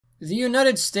The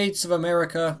United States of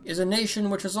America is a nation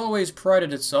which has always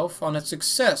prided itself on its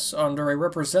success under a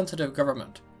representative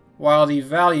government. While the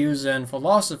values and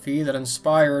philosophy that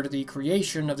inspired the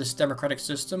creation of this democratic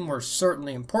system were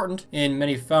certainly important in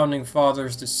many founding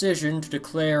fathers' decision to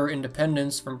declare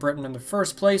independence from Britain in the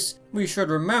first place, we should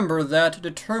remember that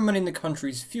determining the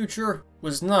country's future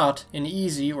was not an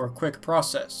easy or quick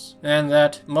process, and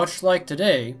that, much like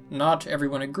today, not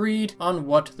everyone agreed on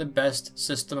what the best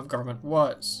system of government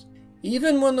was.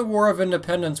 Even when the War of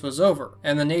Independence was over,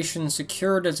 and the nation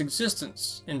secured its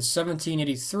existence in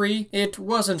 1783, it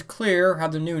wasn't clear how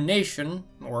the new nation,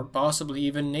 or possibly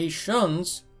even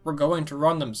nations, were going to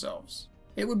run themselves.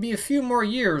 It would be a few more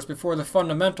years before the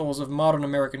fundamentals of modern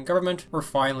American government were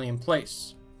finally in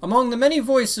place. Among the many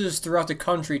voices throughout the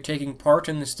country taking part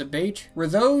in this debate were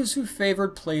those who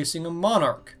favored placing a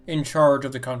monarch in charge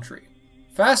of the country.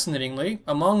 Fascinatingly,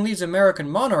 among these American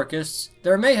monarchists,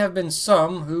 there may have been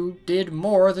some who did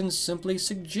more than simply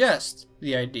suggest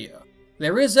the idea.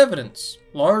 There is evidence,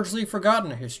 largely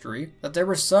forgotten in history, that there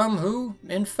were some who,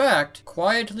 in fact,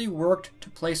 quietly worked to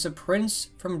place a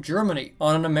prince from Germany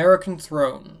on an American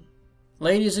throne.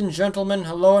 Ladies and gentlemen,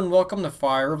 hello and welcome to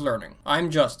Fire of Learning. I'm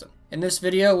Justin. In this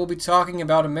video, we'll be talking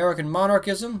about American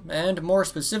monarchism, and more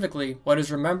specifically, what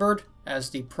is remembered as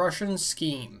the Prussian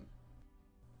Scheme.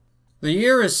 The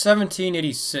year is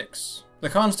 1786. The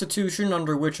Constitution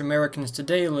under which Americans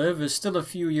today live is still a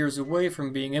few years away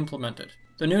from being implemented.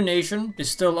 The new nation is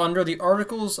still under the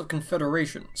Articles of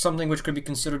Confederation, something which could be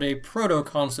considered a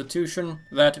proto-constitution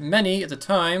that many at the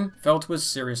time felt was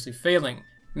seriously failing.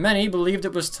 Many believed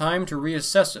it was time to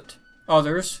reassess it,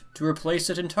 others to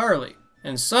replace it entirely,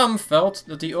 and some felt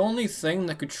that the only thing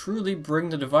that could truly bring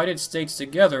the divided states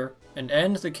together and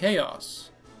end the chaos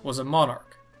was a monarch.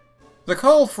 The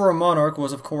call for a monarch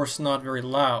was of course not very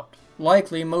loud.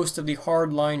 Likely most of the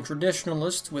hardline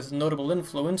traditionalists with notable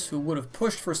influence who would have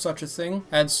pushed for such a thing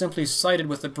had simply sided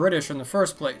with the British in the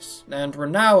first place, and were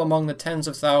now among the tens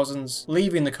of thousands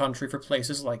leaving the country for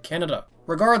places like Canada.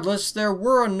 Regardless, there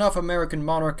were enough American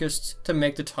monarchists to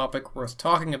make the topic worth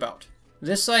talking about.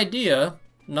 This idea,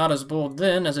 not as bold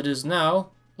then as it is now,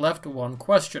 left one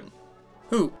question.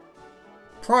 Who?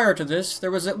 Prior to this, there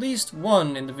was at least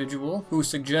one individual who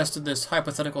suggested this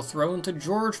hypothetical throne to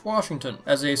George Washington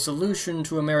as a solution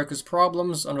to America's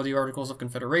problems under the Articles of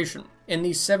Confederation. In the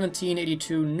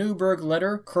 1782 Newburgh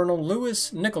letter, Colonel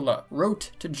Louis Nicola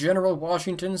wrote to General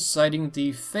Washington citing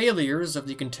the failures of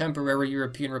the contemporary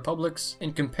European republics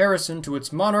in comparison to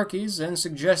its monarchies and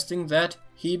suggesting that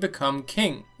he become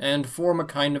king and form a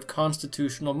kind of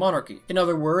constitutional monarchy. In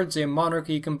other words, a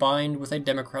monarchy combined with a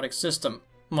democratic system,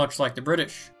 much like the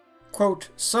British. Quote,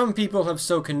 "Some people have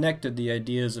so connected the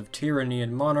ideas of tyranny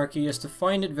and monarchy as to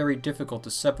find it very difficult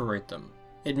to separate them.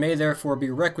 It may therefore be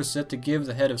requisite to give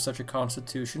the head of such a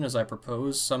constitution as I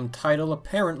propose some title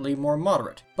apparently more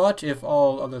moderate. But if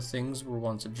all other things were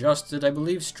once adjusted, I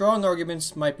believe strong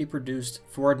arguments might be produced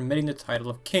for admitting the title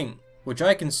of king, which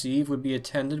I conceive would be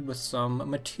attended with some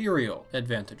material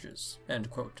advantages."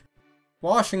 End quote.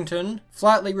 Washington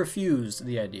flatly refused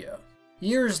the idea.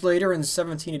 Years later, in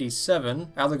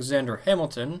 1787, Alexander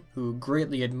Hamilton, who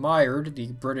greatly admired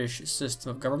the British system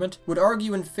of government, would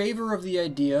argue in favor of the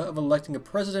idea of electing a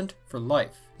president for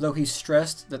life, though he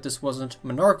stressed that this wasn't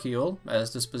monarchical,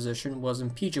 as this position was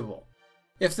impeachable.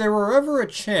 If there were ever a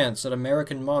chance at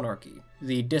American monarchy,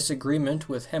 the disagreement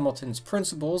with Hamilton's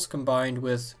principles combined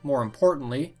with, more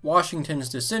importantly, Washington's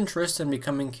disinterest in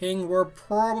becoming king were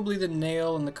probably the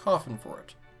nail in the coffin for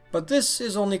it. But this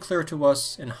is only clear to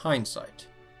us in hindsight.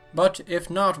 But if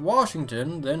not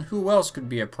Washington, then who else could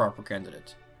be a proper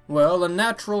candidate? Well, a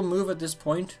natural move at this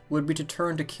point would be to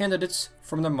turn to candidates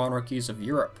from the monarchies of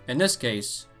Europe, in this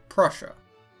case, Prussia.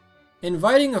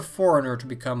 Inviting a foreigner to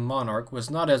become monarch was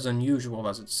not as unusual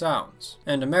as it sounds,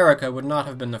 and America would not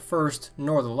have been the first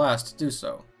nor the last to do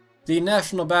so. The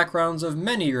national backgrounds of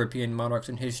many European monarchs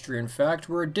in history, in fact,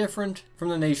 were different from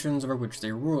the nations over which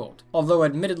they ruled, although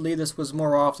admittedly this was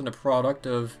more often a product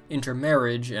of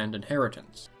intermarriage and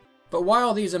inheritance. But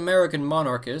while these American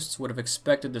monarchists would have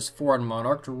expected this foreign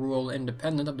monarch to rule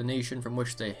independent of the nation from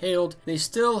which they hailed, they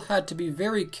still had to be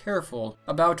very careful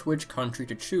about which country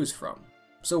to choose from.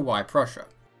 So why Prussia?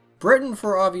 Britain,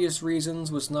 for obvious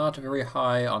reasons, was not very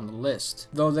high on the list,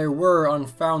 though there were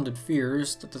unfounded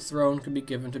fears that the throne could be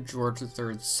given to George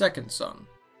III's second son,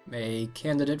 a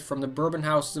candidate from the Bourbon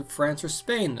houses of France or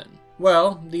Spain then.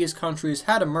 Well, these countries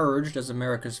had emerged as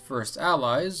America's first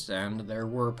allies, and there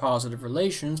were positive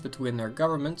relations between their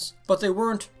governments, but they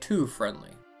weren't too friendly.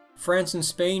 France and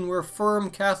Spain were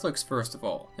firm Catholics first of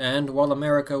all, and while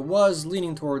America was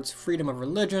leaning towards freedom of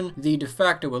religion, the de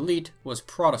facto elite was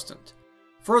Protestant.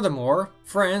 Furthermore,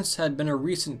 France had been a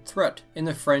recent threat in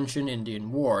the French and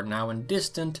Indian War, now in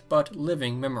distant but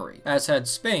living memory, as had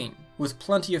Spain, with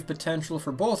plenty of potential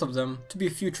for both of them to be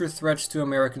future threats to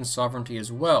American sovereignty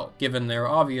as well, given their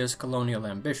obvious colonial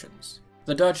ambitions.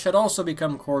 The Dutch had also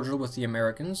become cordial with the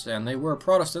Americans, and they were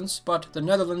Protestants, but the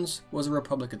Netherlands was a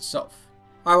republic itself.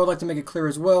 I would like to make it clear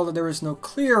as well that there is no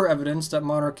clear evidence that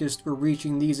monarchists were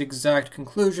reaching these exact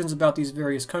conclusions about these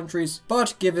various countries,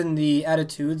 but given the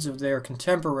attitudes of their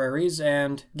contemporaries,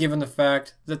 and given the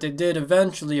fact that they did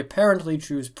eventually apparently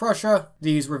choose Prussia,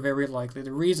 these were very likely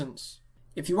the reasons.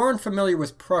 If you aren't familiar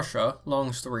with Prussia,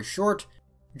 long story short,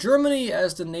 Germany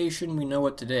as the nation we know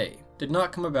it today did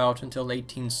not come about until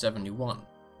 1871.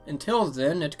 Until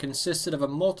then, it consisted of a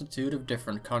multitude of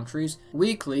different countries,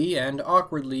 weakly and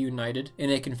awkwardly united in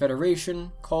a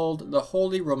confederation called the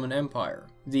Holy Roman Empire.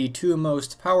 The two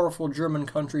most powerful German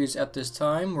countries at this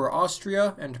time were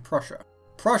Austria and Prussia.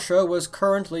 Prussia was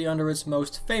currently under its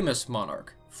most famous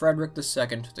monarch, Frederick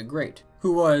II the Great,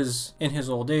 who was, in his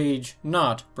old age,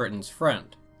 not Britain's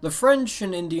friend. The French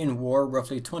and Indian War,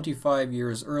 roughly 25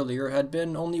 years earlier, had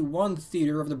been only one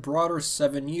theater of the broader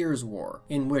 7 Years' War,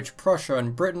 in which Prussia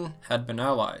and Britain had been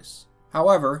allies.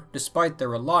 However, despite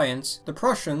their alliance, the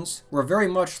Prussians were very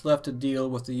much left to deal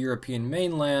with the European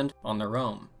mainland on their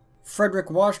own.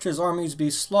 Frederick watched his armies be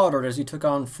slaughtered as he took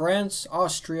on France,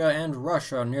 Austria, and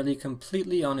Russia nearly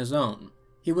completely on his own.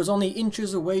 He was only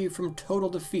inches away from total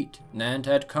defeat, and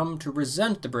had come to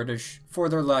resent the British for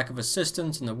their lack of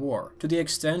assistance in the war, to the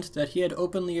extent that he had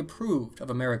openly approved of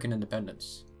American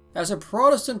independence. As a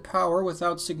Protestant power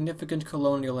without significant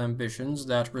colonial ambitions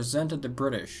that resented the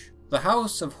British, the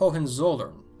House of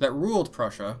Hohenzollern that ruled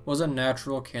Prussia was a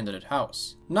natural candidate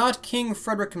house. Not King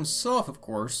Frederick himself, of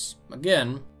course.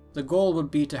 Again, the goal would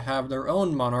be to have their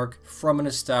own monarch from an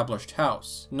established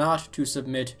house, not to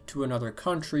submit to another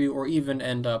country or even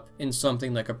end up in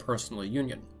something like a personal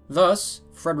union. Thus,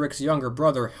 Frederick's younger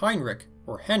brother Heinrich,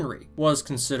 or Henry, was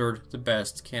considered the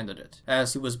best candidate,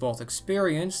 as he was both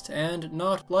experienced and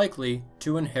not likely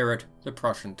to inherit the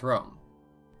Prussian throne.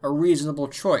 A reasonable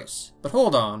choice, but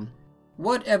hold on.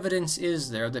 What evidence is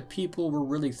there that people were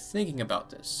really thinking about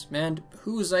this, and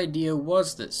whose idea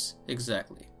was this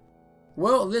exactly?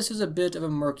 Well, this is a bit of a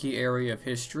murky area of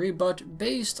history, but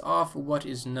based off what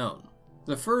is known.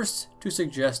 The first to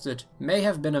suggest it may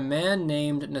have been a man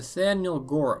named Nathaniel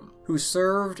Gorham, who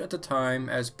served at the time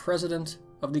as president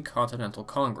of the Continental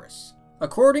Congress.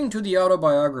 According to the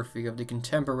autobiography of the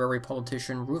contemporary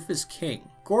politician Rufus King,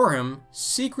 Gorham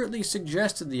secretly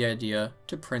suggested the idea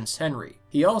to Prince Henry.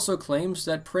 He also claims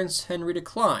that Prince Henry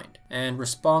declined, and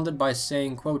responded by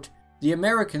saying, quote, "The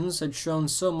Americans had shown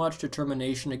so much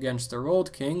determination against their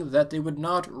old king that they would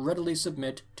not readily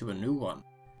submit to a new one."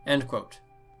 End quote.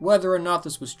 Whether or not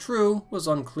this was true was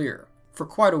unclear. For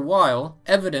quite a while,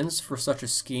 evidence for such a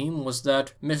scheme was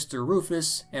that Mr.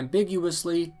 Rufus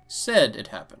ambiguously said it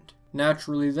happened.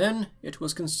 Naturally then, it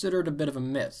was considered a bit of a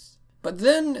myth. But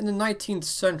then, in the 19th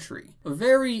century, a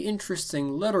very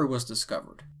interesting letter was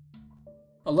discovered.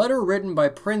 A letter written by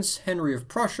Prince Henry of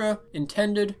Prussia,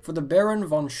 intended for the Baron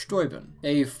von Steuben,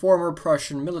 a former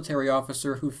Prussian military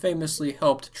officer who famously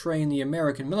helped train the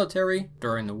American military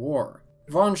during the war.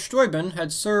 Von Steuben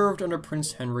had served under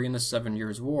Prince Henry in the 7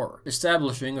 Years' War,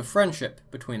 establishing a friendship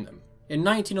between them. In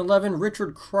 1911,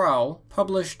 Richard Crowell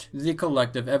published The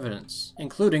Collective Evidence,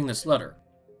 including this letter.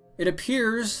 It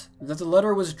appears that the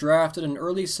letter was drafted in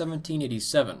early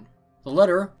 1787. The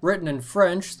letter, written in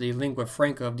French, the lingua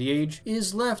franca of the age,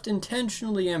 is left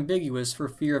intentionally ambiguous for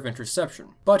fear of interception,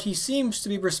 but he seems to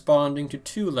be responding to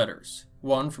two letters,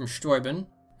 one from Steuben,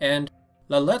 and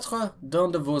La lettre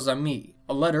d'un de vos amis,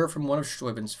 a letter from one of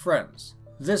Steuben's friends.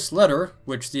 This letter,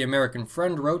 which the American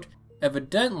friend wrote,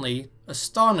 evidently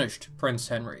astonished Prince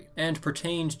Henry, and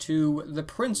pertained to the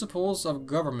principles of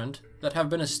government that have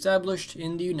been established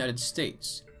in the United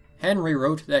States. Henry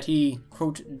wrote that he,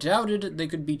 quote, doubted they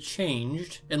could be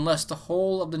changed unless the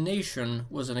whole of the nation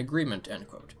was in agreement, end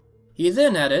quote. He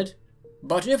then added,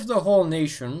 "But if the whole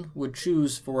nation would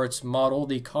choose for its model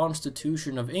the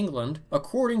Constitution of England,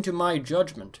 according to my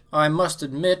judgment, I must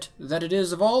admit that it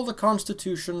is of all the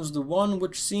constitutions the one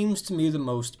which seems to me the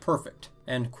most perfect,"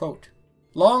 end quote.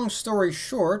 Long story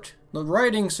short, the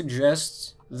writing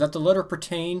suggests that the letter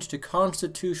pertained to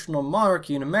constitutional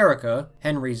monarchy in America,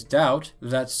 Henry's doubt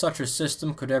that such a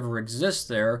system could ever exist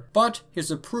there, but his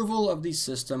approval of the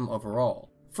system overall.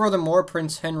 Furthermore,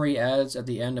 Prince Henry adds at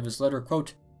the end of his letter,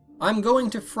 quote, I'm going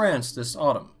to France this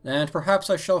autumn, and perhaps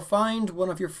I shall find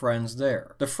one of your friends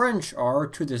there. The French are,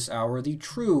 to this hour, the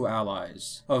true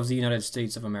allies of the United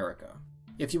States of America.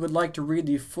 If you would like to read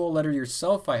the full letter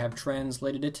yourself, I have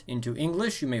translated it into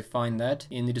English. You may find that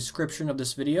in the description of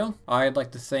this video. I'd like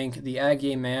to thank the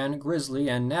Aggie Man, Grizzly,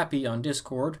 and Nappy on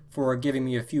Discord for giving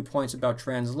me a few points about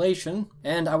translation,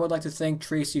 and I would like to thank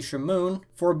Tracy Shamoon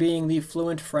for being the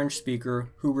fluent French speaker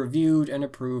who reviewed and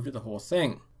approved the whole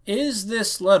thing. Is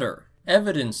this letter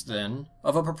evidence, then,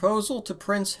 of a proposal to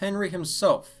Prince Henry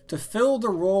himself to fill the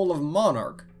role of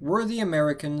monarch were the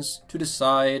Americans to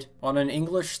decide on an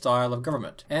English style of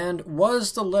government? And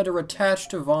was the letter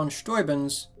attached to von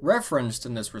Steuben's referenced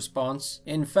in this response,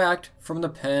 in fact, from the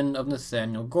pen of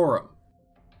Nathaniel Gorham?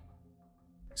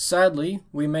 Sadly,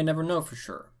 we may never know for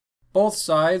sure. Both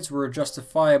sides were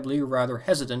justifiably rather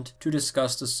hesitant to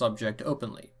discuss the subject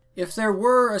openly. If there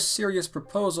were a serious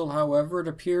proposal, however, it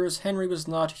appears Henry was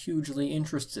not hugely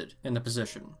interested in the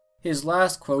position. His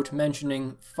last quote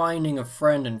mentioning finding a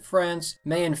friend in France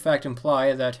may in fact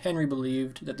imply that Henry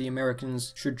believed that the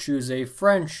Americans should choose a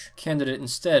French candidate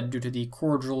instead due to the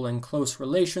cordial and close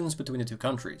relations between the two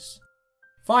countries.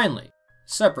 Finally,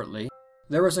 separately,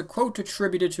 there is a quote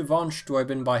attributed to von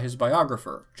Steuben by his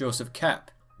biographer, Joseph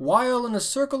Kapp. While in a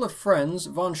circle of friends,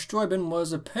 von Steuben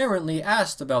was apparently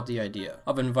asked about the idea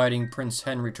of inviting Prince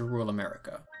Henry to rule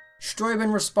America.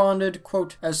 Steuben responded,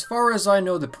 quote, "As far as I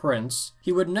know the prince,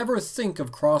 he would never think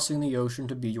of crossing the ocean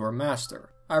to be your master.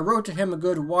 I wrote to him a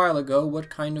good while ago what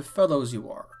kind of fellows you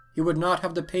are. He would not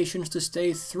have the patience to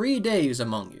stay 3 days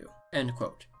among you." End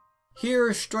quote.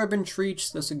 Here, Steuben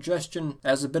treats the suggestion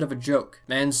as a bit of a joke,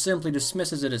 and simply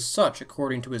dismisses it as such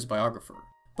according to his biographer.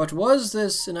 But was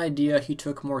this an idea he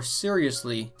took more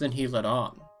seriously than he let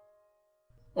on?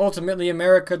 Ultimately,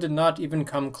 America did not even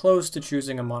come close to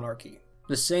choosing a monarchy.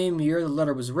 The same year the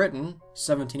letter was written,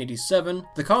 1787,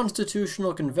 the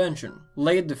Constitutional Convention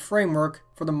laid the framework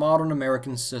for the modern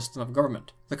American system of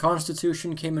government. The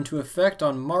Constitution came into effect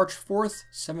on March 4th,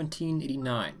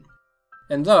 1789.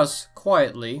 And thus,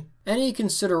 quietly, any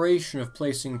consideration of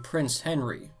placing Prince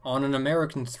Henry on an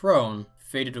American throne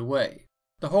faded away.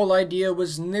 The whole idea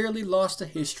was nearly lost to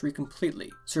history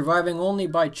completely, surviving only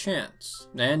by chance,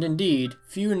 and indeed,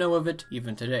 few know of it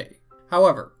even today.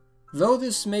 However, though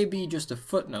this may be just a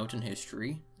footnote in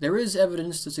history, there is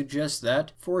evidence to suggest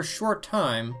that, for a short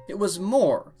time, it was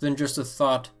more than just a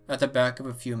thought at the back of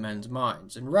a few men's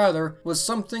minds, and rather was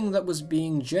something that was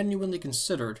being genuinely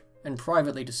considered and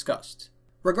privately discussed.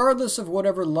 Regardless of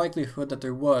whatever likelihood that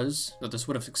there was that this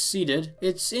would have succeeded,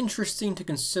 it's interesting to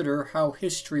consider how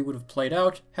history would have played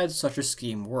out had such a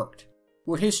scheme worked.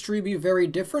 Would history be very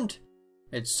different?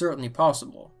 It's certainly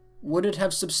possible. Would it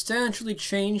have substantially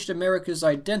changed America's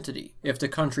identity if the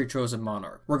country chose a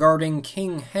monarch, regarding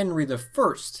King Henry I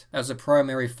as a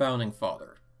primary founding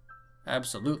father?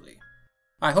 Absolutely.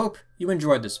 I hope you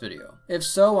enjoyed this video. If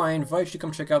so, I invite you to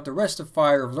come check out the rest of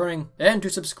Fire of Learning, and to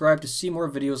subscribe to see more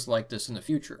videos like this in the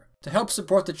future. To help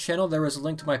support the channel, there is a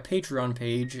link to my Patreon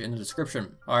page in the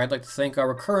description. I'd like to thank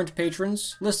our current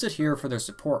patrons, listed here for their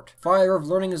support. Fire of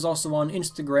Learning is also on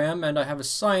Instagram, and I have a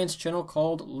science channel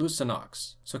called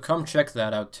Lucinox, so come check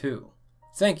that out too.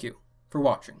 Thank you for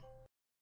watching.